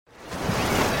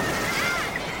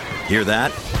Hear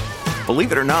that?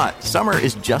 Believe it or not, summer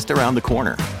is just around the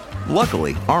corner.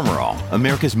 Luckily, Armor All,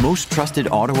 America's most trusted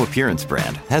auto appearance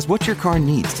brand, has what your car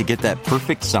needs to get that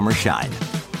perfect summer shine.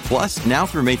 Plus, now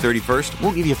through May 31st,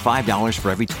 we'll give you $5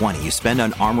 for every $20 you spend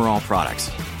on Armor All products.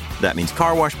 That means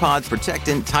car wash pods,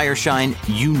 protectant, tire shine,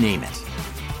 you name it.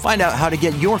 Find out how to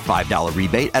get your $5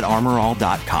 rebate at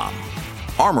armorall.com.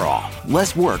 Armor All,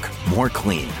 less work, more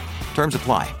clean. Terms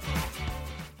apply.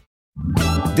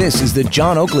 This is the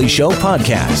John Oakley Show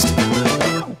podcast.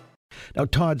 Now,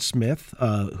 Todd Smith,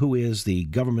 who is the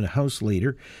government House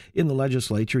leader in the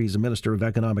legislature, he's a Minister of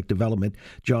Economic Development,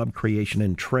 Job Creation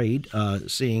and Trade,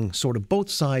 seeing sort of both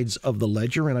sides of the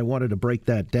ledger, and I wanted to break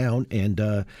that down. And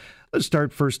let's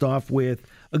start first off with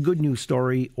a good news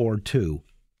story or two.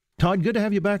 Todd, good to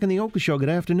have you back on the Oakley Show. Good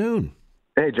afternoon.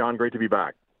 Hey, John, great to be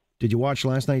back. Did you watch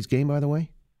last night's game, by the way?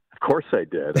 Of course I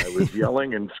did. I was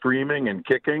yelling and screaming and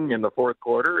kicking in the fourth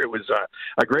quarter. It was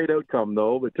a great outcome,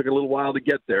 though. It took a little while to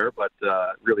get there, but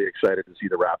really excited to see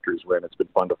the Raptors win. It's been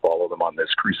fun to follow them on this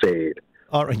crusade.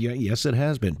 All right. Yeah, yes, it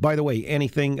has been. By the way,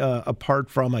 anything apart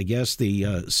from, I guess,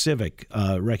 the civic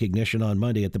recognition on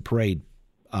Monday at the parade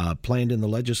planned in the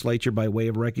legislature by way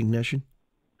of recognition?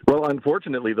 Well,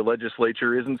 unfortunately, the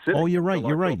legislature isn't sitting. Oh, you're right.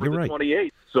 You're right.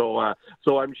 28th.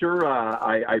 So I'm sure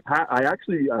I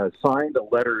actually signed a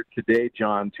letter today,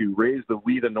 John, to raise the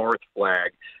We the North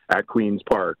flag at Queen's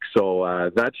Park.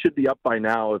 So that should be up by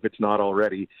now if it's not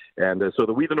already. And so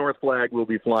the We the North flag will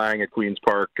be flying at Queen's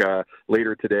Park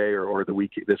later today or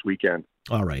this weekend.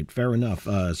 All right, fair enough.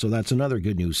 So that's another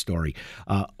good news story.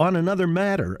 On another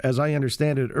matter, as I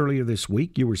understand it, earlier this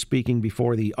week, you were speaking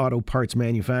before the Auto Parts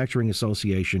Manufacturing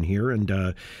Association here,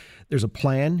 and there's a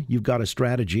plan. You've got a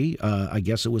strategy. I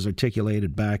guess it was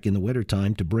articulated back in the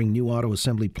wintertime to bring new auto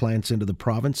assembly plants into the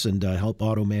province and help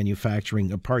auto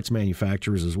manufacturing, parts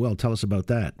manufacturers as well. Tell us about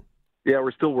that. Yeah,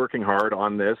 we're still working hard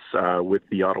on this with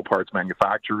the Auto Parts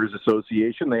Manufacturers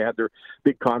Association. They had their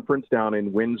big conference down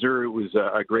in Windsor. It was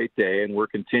a great day, and we're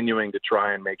continuing to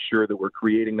try and make sure that we're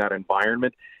creating that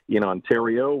environment in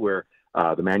Ontario where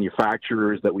the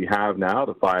manufacturers that we have now,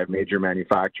 the 5 major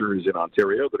manufacturers in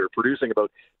Ontario that are producing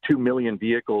about 2 million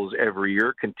vehicles every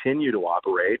year, continue to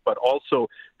operate, but also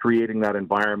creating that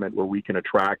environment where we can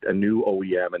attract a new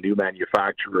OEM, a new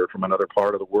manufacturer from another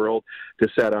part of the world to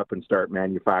set up and start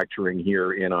manufacturing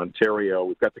here in Ontario.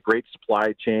 We've got the great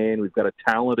supply chain. We've got a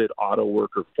talented auto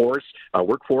workforce,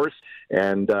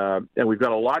 and we've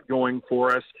got a lot going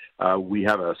for us. We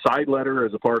have a side letter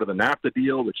as a part of the NAFTA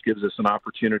deal, which gives us an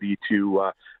opportunity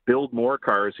to build more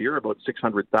cars here, about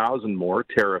 600,000 more,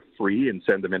 tariff-free, and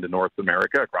send them into North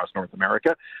America, across North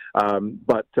America.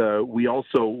 But we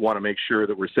also want to make sure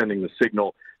that we're sending the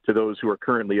signal to those who are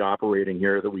currently operating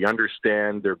here that we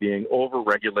understand they're being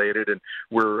over-regulated and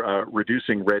we're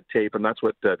reducing red tape. And that's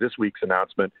what this week's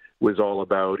announcement was all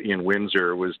about in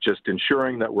Windsor, was just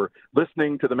ensuring that we're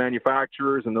listening to the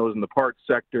manufacturers and those in the parts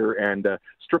sector and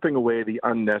stripping away the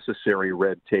unnecessary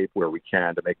red tape where we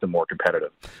can to make them more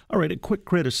competitive. All right, a quick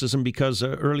criticism, because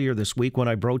earlier this week when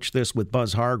I broached this with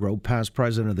Buzz Hargrove, past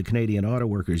president of the Canadian Auto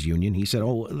Workers Union, he said,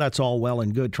 oh, that's all well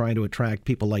and good trying to attract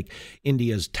people like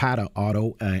India's Tata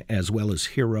Auto as well as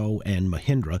Hero and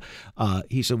Mahindra.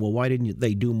 He said, well, why didn't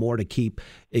they do more to keep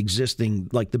existing,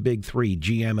 like the big three,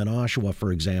 GM and Oshawa,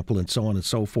 for example, and so on and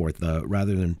so forth,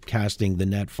 rather than casting the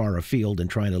net far afield and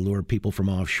trying to lure people from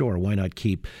offshore? Why not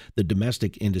keep the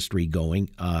domestic industry going?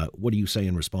 What do you say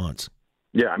in response?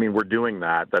 Yeah, I mean, we're doing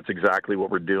that. That's exactly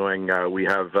what we're doing. We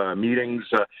have meetings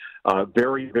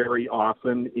very, very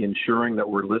often, ensuring that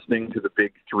we're listening to the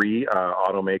big three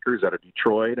automakers out of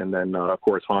Detroit, and then, of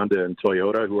course, Honda and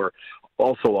Toyota, who are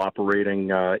also operating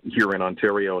here in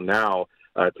Ontario now,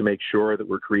 to make sure that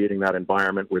we're creating that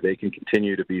environment where they can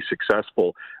continue to be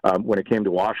successful. When it came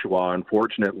to Oshawa,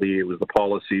 unfortunately, it was the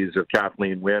policies of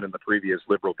Kathleen Wynne and the previous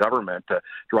Liberal government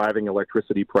driving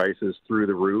electricity prices through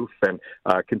the roof and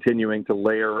continuing to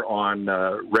layer on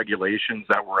regulations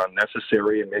that were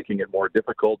unnecessary and making it more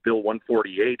difficult. Bill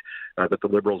 148 that the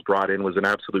Liberals brought in was an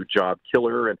absolute job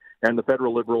killer, and the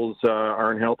federal Liberals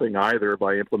aren't helping either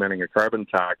by implementing a carbon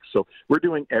tax. So we're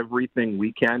doing everything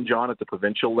we can, John, at the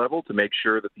provincial level to make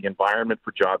sure that the environment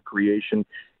for job creation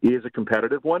is a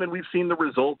competitive one. And we've seen the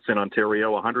results in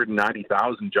Ontario.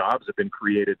 190,000 jobs have been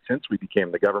created since we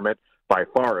became the government, by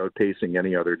far outpacing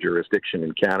any other jurisdiction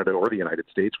in Canada or the United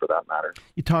States for that matter.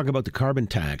 You talk about the carbon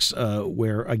tax,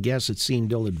 where I guess it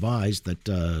seemed ill-advised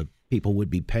that people would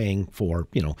be paying for,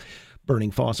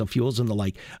 burning fossil fuels and the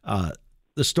like.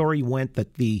 The story went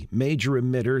that the major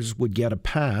emitters would get a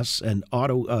pass, and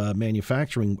auto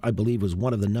manufacturing, I believe, was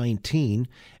one of the 19.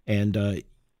 And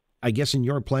I guess in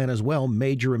your plan as well,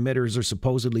 major emitters are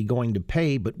supposedly going to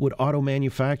pay, but would auto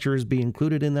manufacturers be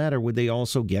included in that, or would they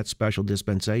also get special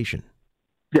dispensation?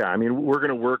 Yeah, I mean, we're going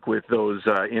to work with those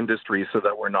industries so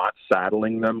that we're not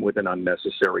saddling them with an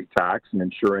unnecessary tax and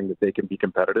ensuring that they can be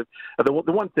competitive. The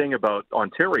one thing about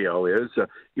Ontario is,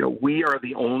 we are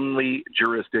the only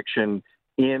jurisdiction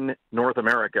in North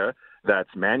America that's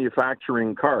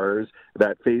manufacturing cars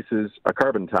that faces a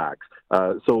carbon tax.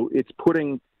 So it's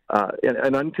putting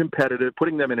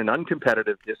putting them in an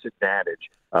uncompetitive disadvantage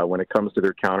when it comes to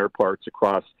their counterparts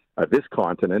across this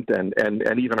continent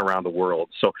and even around the world.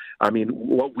 So, I mean,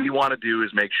 what we want to do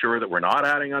is make sure that we're not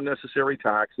adding unnecessary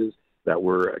taxes, that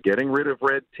we're getting rid of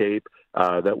red tape,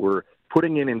 that we're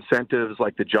putting in incentives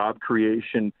like the job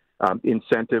creation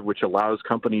incentive, which allows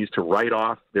companies to write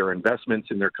off their investments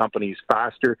in their companies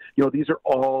faster. These are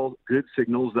all good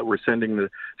signals that we're sending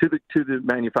to the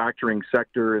manufacturing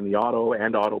sector and the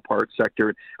auto parts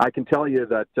sector. I can tell you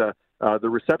that the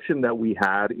reception that we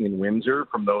had in Windsor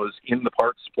from those in the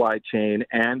parts supply chain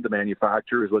and the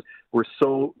manufacturers was, we're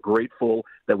so grateful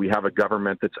that we have a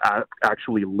government that's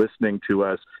actually listening to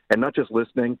us, and not just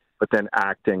listening, but then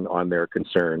acting on their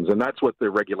concerns. And that's what the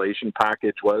regulation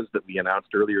package was that we announced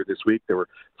earlier this week. There were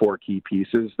 4 key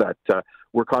pieces that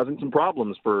were causing some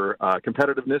problems for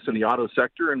competitiveness in the auto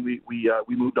sector, and we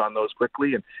moved on those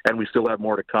quickly, and we still have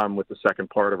more to come with the second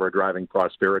part of our Driving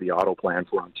Prosperity Auto Plan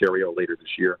for Ontario later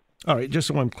this year. All right, just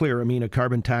so I'm clear, I mean a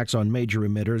carbon tax on major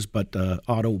emitters, but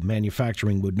auto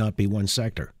manufacturing would not be one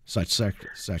sector.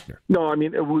 No, I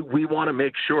mean, we want to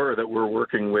make sure that we're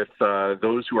working with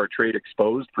those who are trade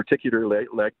exposed, particularly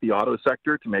like the auto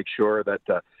sector, to make sure that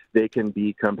they can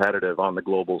be competitive on the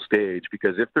global stage,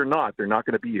 because if they're not going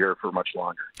to be here for much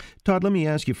longer. Todd, let me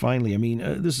ask you finally, I mean,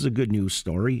 this is a good news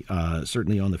story,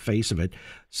 certainly on the face of it.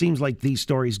 Seems like these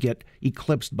stories get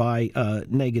eclipsed by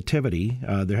negativity.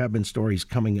 There have been stories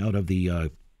coming out of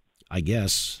the,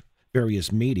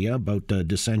 various media about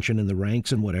dissension in the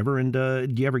ranks and whatever. And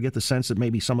do you ever get the sense that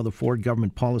maybe some of the Ford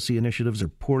government policy initiatives are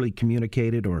poorly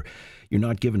communicated, or you're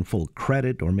not given full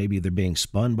credit, or maybe they're being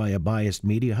spun by a biased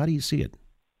media? How do you see it?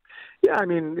 Yeah, I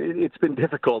mean, it's been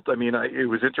difficult. I mean, it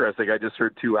was interesting. I just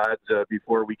heard 2 ads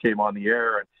before we came on the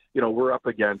air, and we're up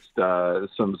against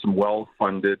some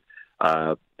well-funded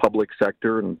public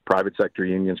sector and private sector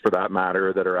unions, for that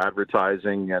matter, that are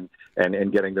advertising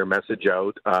and getting their message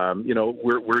out.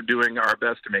 We're doing our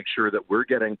best to make sure that we're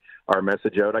getting our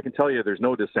message out. I can tell you there's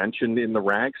no dissension in the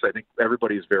ranks. I think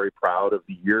everybody's very proud of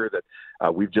the year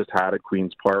that we've just had at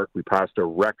Queen's Park. We passed a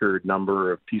record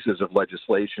number of pieces of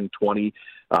legislation, 20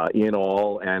 in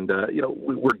all, and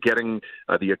we're getting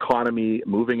the economy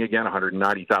moving again.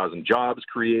 190,000 jobs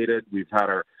created. We've had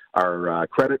our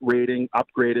credit rating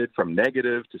upgraded from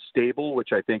negative to stable, which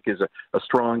I think is a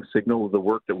strong signal of the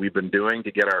work that we've been doing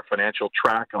to get our financial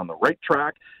track on the right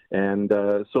track. And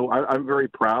so I'm very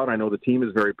proud. I know the team is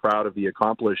very proud of the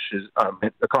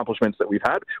accomplishments that we've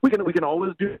had. We can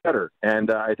always do better.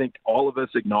 And I think all of us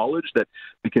acknowledge that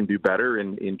we can do better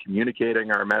in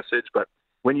communicating our message. But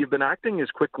when you've been acting as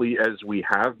quickly as we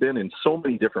have been in so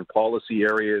many different policy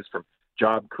areas, from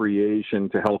job creation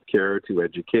to healthcare to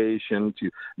education to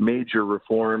major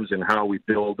reforms in how we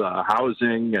build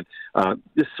housing, and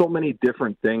just so many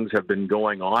different things have been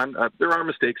going on. There are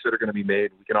mistakes that are going to be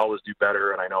made. We can always do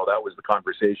better, and I know that was the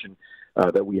conversation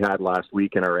that we had last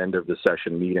week in our end of the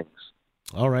session meetings.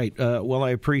 All right. Well,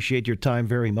 I appreciate your time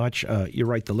very much. You're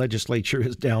right, the legislature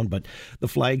is down, but the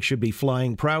flag should be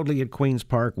flying proudly at Queen's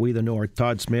Park, We the North.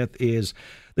 Todd Smith is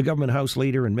the Government House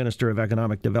Leader and Minister of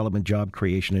Economic Development, Job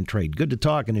Creation and Trade. Good to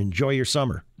talk, and enjoy your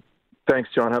summer. Thanks,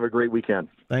 John. Have a great weekend.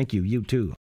 Thank you. You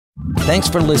too. Thanks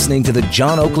for listening to the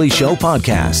John Oakley Show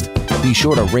podcast. Be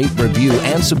sure to rate, review,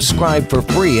 and subscribe for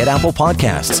free at Apple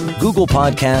Podcasts, Google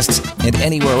Podcasts, and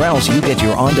anywhere else you get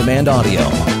your on-demand audio.